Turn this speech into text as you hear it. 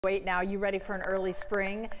Wait, now you ready for an early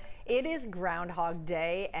spring? It is Groundhog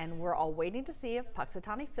Day, and we're all waiting to see if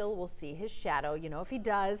Puxatawny Phill will see his shadow. You know, if he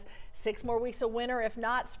does, 6 more weeks of winter. If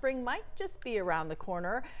not, spring might just be around the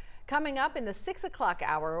corner. Coming up in the 6 o'clock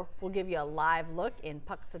hour, we'll give you a live look in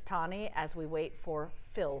Puxatawny as we wait for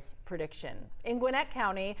Phil's prediction. In Gwinnett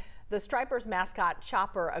County, the Stripers mascot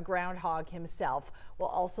Chopper, a groundhog himself, will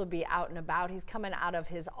also be out and about. He's coming out of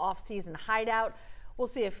his off-season hideout. We'll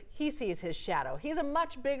see if he sees his shadow. He's a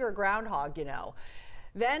much bigger groundhog, you know.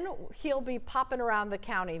 Then he'll be popping around the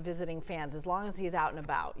county visiting fans as long as he's out and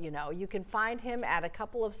about. You know, you can find him at a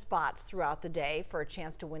couple of spots throughout the day for a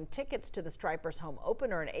chance to win tickets to the Stripers home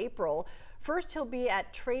opener in April. First, he'll be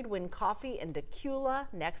at Tradewind Coffee in Decula,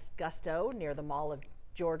 next Gusto near the Mall of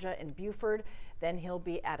Georgia in Buford. Then he'll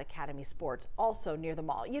be at Academy Sports, also near the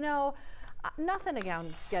mall. You know, nothing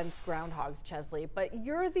against groundhogs, Chesley, but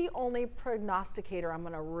you're the only prognosticator I'm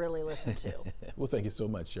going to really listen to. Well, thank you so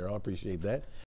much, Cheryl. I appreciate that.